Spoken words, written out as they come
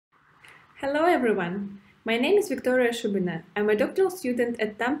Hello everyone, my name is Victoria Shubina. I'm a doctoral student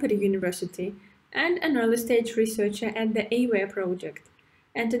at Tampere University and an early-stage researcher at the AWARE project.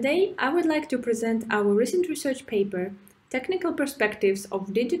 And today I would like to present our recent research paper, Technical Perspectives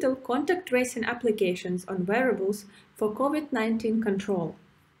of Digital Contact Tracing Applications on Wearables for COVID-19 Control.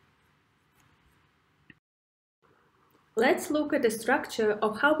 Let's look at the structure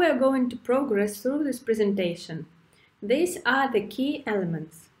of how we are going to progress through this presentation. These are the key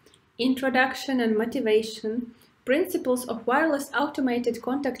elements: introduction and motivation, principles of wireless automated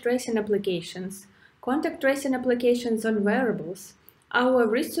contact tracing applications on wearables, our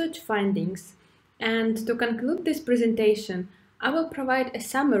research findings, and to conclude this presentation, I will provide a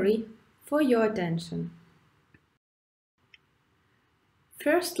summary for your attention.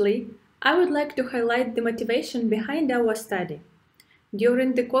 Firstly, I would like to highlight the motivation behind our study.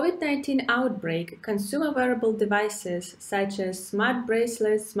 During the COVID-19 outbreak, consumer wearable devices such as smart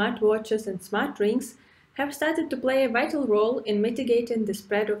bracelets, smartwatches, and smart rings have started to play a vital role in mitigating the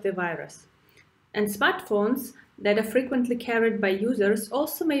spread of the virus. And smartphones that are frequently carried by users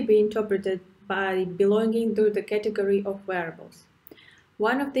also may be interpreted by belonging to the category of wearables.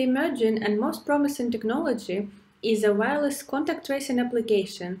 One of the emerging and most promising technology is a wireless contact tracing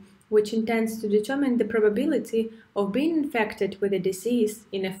application which intends to determine the probability of being infected with a disease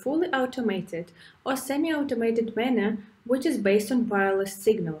in a fully automated or semi-automated manner which is based on wireless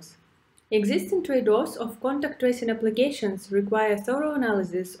signals. Existing trade-offs of contact tracing applications require thorough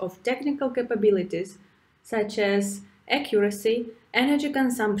analysis of technical capabilities such as accuracy, energy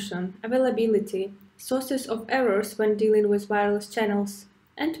consumption, availability, sources of errors when dealing with wireless channels,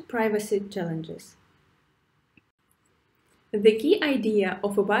 and privacy challenges. The key idea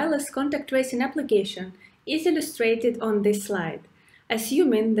of a wireless contact tracing application is illustrated on this slide,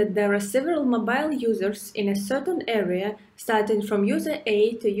 assuming that there are several mobile users in a certain area starting from user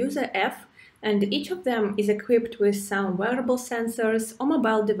A to user F, and each of them is equipped with some wearable sensors or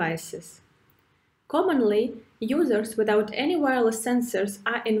mobile devices. Commonly, users without any wireless sensors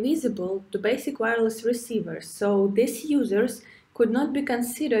are invisible to basic wireless receivers, so these users could not be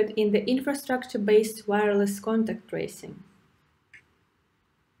considered in the infrastructure-based wireless contact tracing.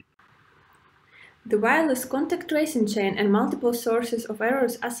 The wireless contact tracing chain and multiple sources of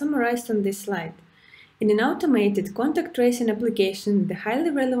errors are summarized on this slide. In an automated contact tracing application, the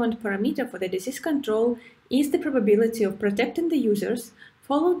highly relevant parameter for the disease control is the probability of protecting the users,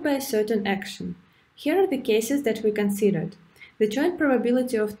 followed by a certain action. Here are the cases that we considered: the joint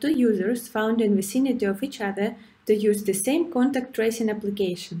probability of two users found in vicinity of each other to use the same contact tracing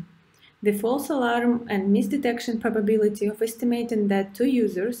application, the false alarm and misdetection probability of estimating that two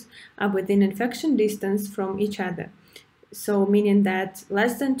users are within infection distance from each other, so meaning that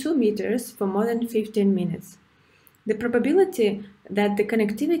less than 2 meters for more than 15 minutes. The probability that the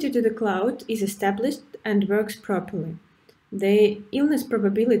connectivity to the cloud is established and works properly. The illness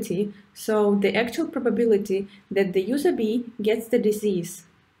probability, so the actual probability that the user B gets the disease.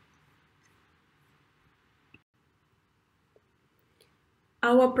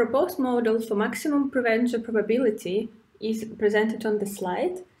 Our proposed model for maximum prevention probability is presented on the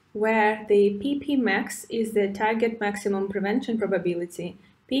slide, where the PP max is the target maximum prevention probability,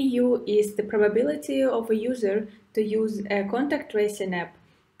 PU is the probability of a user to use a contact tracing app,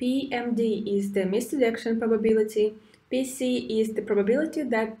 PMD is the misdetection probability, PC is the probability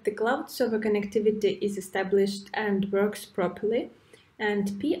that the cloud server connectivity is established and works properly,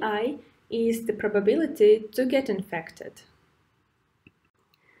 and PI is the probability to get infected.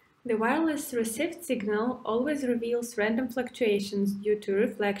 The wireless received signal always reveals random fluctuations due to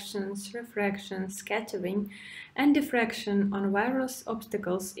reflections, refractions, scattering, and diffraction on various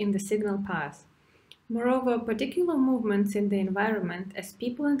obstacles in the signal path. Moreover, particular movements in the environment, as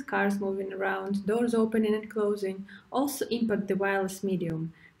people and cars moving around, doors opening and closing, also impact the wireless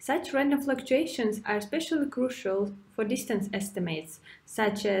medium. Such random fluctuations are especially crucial for distance estimates,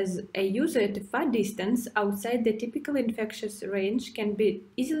 such as a user at a far distance outside the typical infectious range can be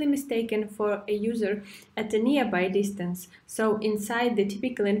easily mistaken for a user at a nearby distance, so inside the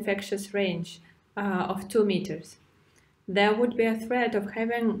typical infectious range of 2 meters. There would be a threat of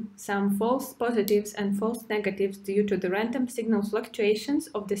having some false positives and false negatives due to the random signal fluctuations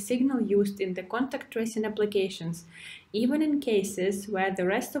of the signal used in the contact tracing applications, even in cases where the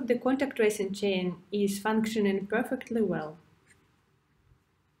rest of the contact tracing chain is functioning perfectly well.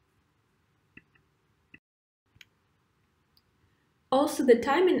 Also, the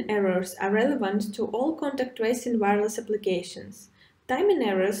timing errors are relevant to all contact tracing wireless applications. Timing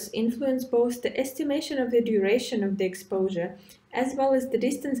errors influence both the estimation of the duration of the exposure as well as the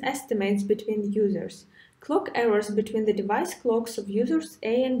distance estimates between users. Clock errors between the device clocks of users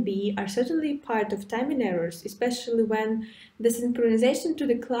A and B are certainly part of timing errors, especially when the synchronization to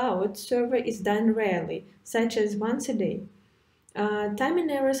the cloud server is done rarely, such as once a day.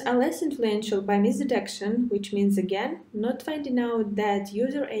 Timing errors are less influential by misdetection, which means again not finding out that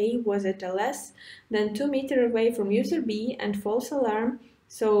user A was at a less than 2 meters away from user B and false alarm,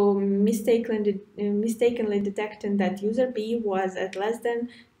 so mistakenly detecting that user B was at less than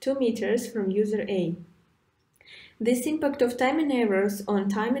 2 meters from user A. This impact of timing errors on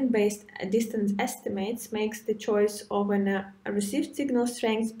timing-based distance estimates makes the choice of a received signal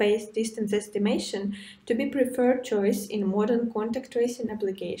strength-based distance estimation to be preferred choice in modern contact tracing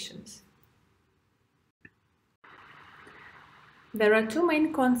applications. There are two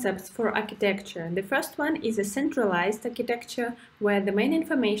main concepts for architecture. The first one is a centralized architecture where the main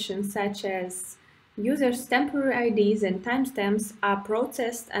information such as users' temporary IDs and timestamps are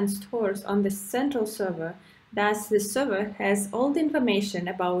processed and stored on the central server. Thus, the server has all the information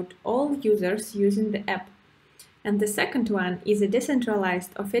about all users using the app. And the second one is a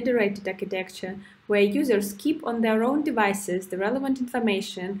decentralized or federated architecture where users keep on their own devices the relevant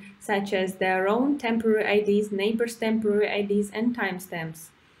information such as their own temporary IDs, neighbors' temporary IDs, and timestamps.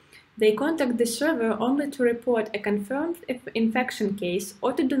 They contact the server only to report a confirmed infection case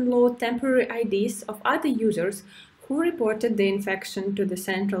or to download temporary IDs of other users who reported the infection to the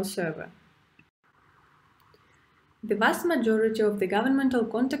central server. The vast majority of the governmental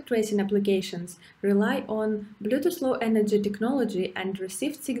contact tracing applications rely on Bluetooth Low Energy technology and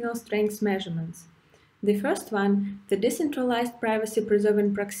received signal strength measurements. The first one, the Decentralized Privacy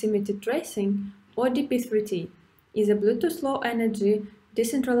Preserving Proximity Tracing, or DP3T, is a Bluetooth Low Energy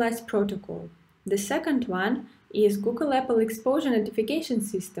decentralized protocol. The second one is Google Apple Exposure Notification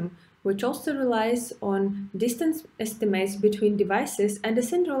System, which also relies on distance estimates between devices and a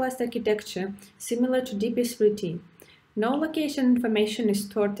centralized architecture similar to DP3T. No location information is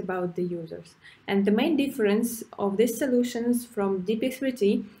stored about the users. And the main difference of these solutions from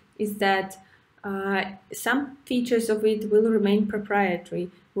DP3T is that some features of it will remain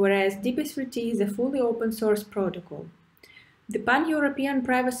proprietary, whereas DP3T is a fully open source protocol. The Pan-European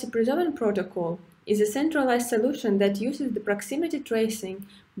Privacy Preserving Protocol is a centralized solution that uses the proximity tracing,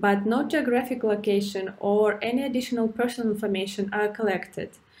 but no geographic location or any additional personal information are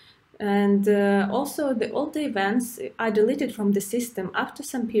collected. And also, all the events are deleted from the system after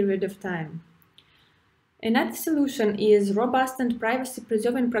some period of time. Another solution is robust and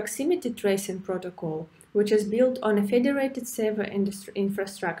privacy-preserving proximity tracing protocol, which is built on a federated server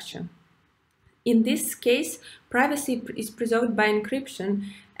infrastructure. In this case, privacy is preserved by encryption,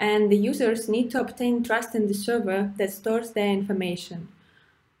 and the users need to obtain trust in the server that stores their information.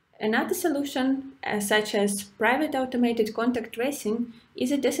 Another solution, such as private automated contact tracing,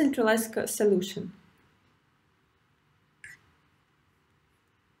 is a decentralized solution.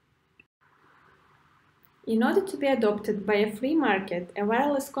 In order to be adopted by a free market, a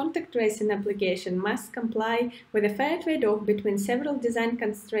wireless contact tracing application must comply with a fair trade-off between several design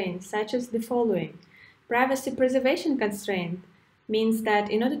constraints, such as the following. Privacy preservation constraint means that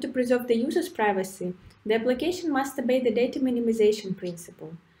in order to preserve the user's privacy, the application must obey the data minimization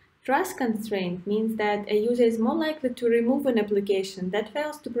principle. Trust constraint means that a user is more likely to remove an application that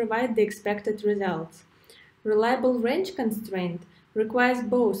fails to provide the expected results. Reliable range constraint requires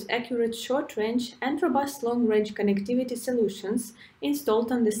both accurate short-range and robust long-range connectivity solutions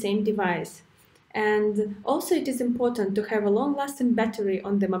installed on the same device. And also it is important to have a long-lasting battery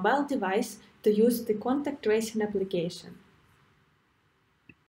on the mobile device to use the contact tracing application.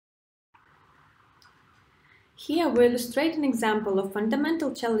 Here we illustrate an example of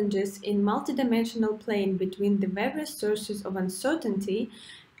fundamental challenges in multidimensional plane between the various sources of uncertainty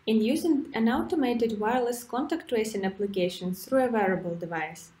in using an automated wireless contact tracing application through a wearable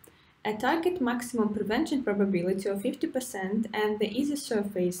device. A target maximum prevention probability of 50% and the easy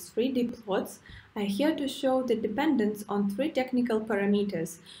surface 3D plots are here to show the dependence on three technical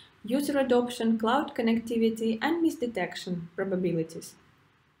parameters: user adoption, cloud connectivity, and misdetection probabilities.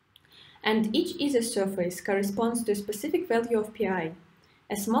 And each easy surface corresponds to a specific value of PI.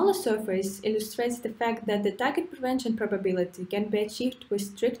 A smaller surface illustrates the fact that the target prevention probability can be achieved with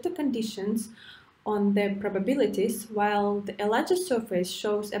stricter conditions on the probabilities, while a larger surface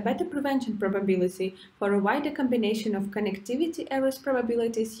shows a better prevention probability for a wider combination of connectivity errors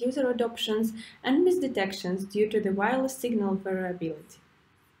probabilities, user adoptions, and misdetections due to the wireless signal variability.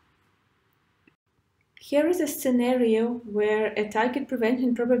 Here is a scenario where a target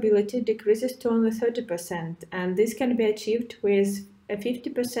prevention probability decreases to only 30%, and this can be achieved with a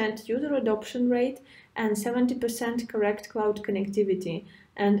 50% user adoption rate and 70% correct cloud connectivity,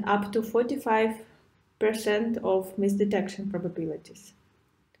 and up to 45% of misdetection probabilities.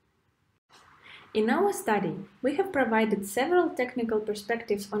 In our study, we have provided several technical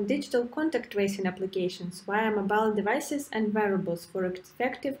perspectives on digital contact tracing applications via mobile devices and wearables for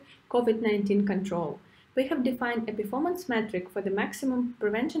effective COVID-19 control. We have defined a performance metric for the maximum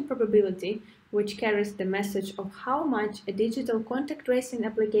prevention probability, which carries the message of how much a digital contact tracing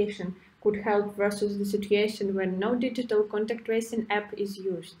application could help versus the situation where no digital contact tracing app is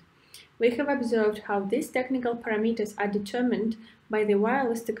used. We have observed how these technical parameters are determined by the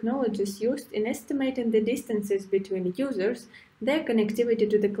wireless technologies used in estimating the distances between users, their connectivity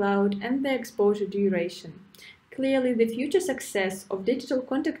to the cloud, and their exposure duration. Clearly, the future success of digital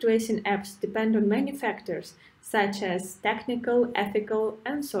contact tracing apps depend on many factors, such as technical, ethical,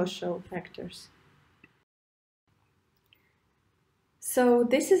 and social factors. So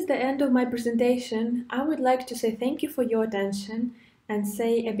this is the end of my presentation. I would like to say thank you for your attention and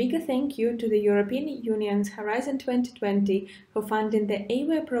say a bigger thank you to the European Union's Horizon 2020 for funding the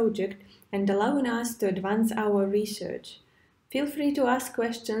AWARE project and allowing us to advance our research. Feel free to ask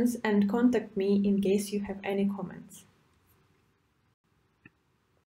questions and contact me in case you have any comments.